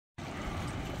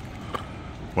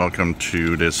Welcome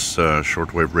to this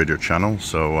shortwave radio channel.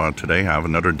 So today I have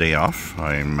another day off.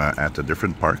 I'm at a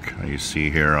different park. You see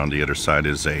here on the other side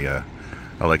is a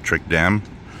electric dam.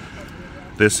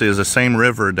 This is the same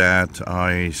river that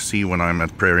I see when I'm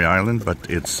at Prairie Island, but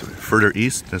it's further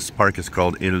east. This park is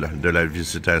called Île de la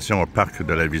Visitation or Parc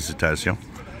de la Visitation.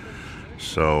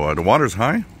 So the water's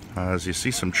high. As you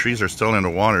see, some trees are still in the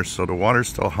water, so the water's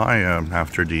still high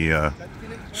after the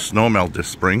snow melt this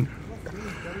spring.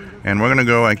 And we're gonna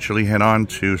go actually head on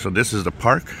to, so this is the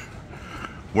park.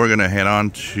 We're gonna head on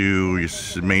to,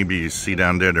 maybe see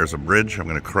down there, there's a bridge. I'm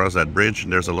gonna cross that bridge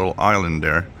and there's a little island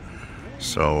there.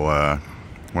 So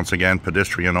once again,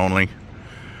 pedestrian only.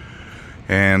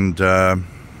 And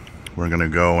we're gonna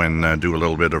go and do a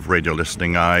little bit of radio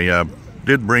listening. I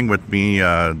did bring with me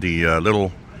the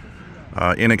little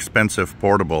inexpensive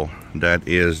portable that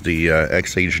is the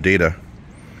XHDATA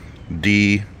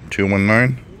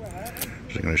D219.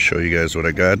 I'm going to show you guys what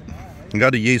I got. I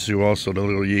got a Yaesu also, the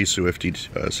little Yaesu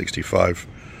FT-65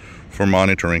 for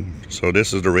monitoring. So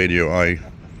this is the radio I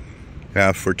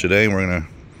have for today. We're going to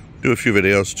do a few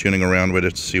videos tuning around with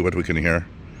it to see what we can hear.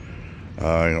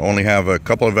 I only have a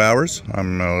couple of hours.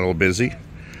 I'm a little busy.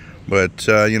 But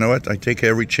you know what? I take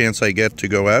every chance I get to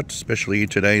go out, especially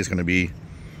today is going to be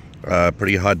a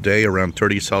pretty hot day, around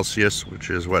 30 Celsius, which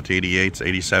is what, 88,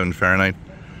 87 Fahrenheit.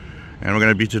 And we're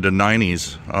going to be to the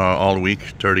 90s all week,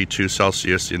 32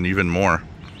 Celsius and even more.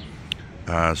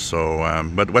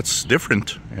 But what's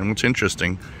different and what's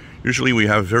interesting, usually we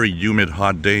have very humid,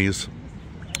 hot days,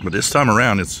 but this time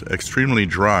around it's extremely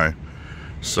dry.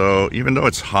 So even though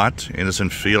it's hot, it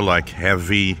doesn't feel like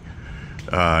heavy,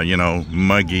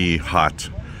 muggy hot.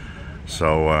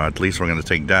 So at least we're going to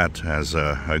take that as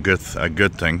a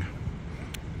good thing.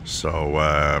 So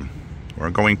we're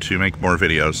going to make more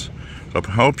videos. So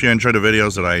I hope you enjoy the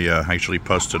videos that I actually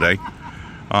post today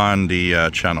on the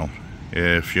channel.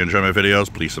 If you enjoy my videos,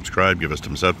 please subscribe, give us a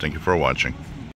thumbs up. Thank you for watching.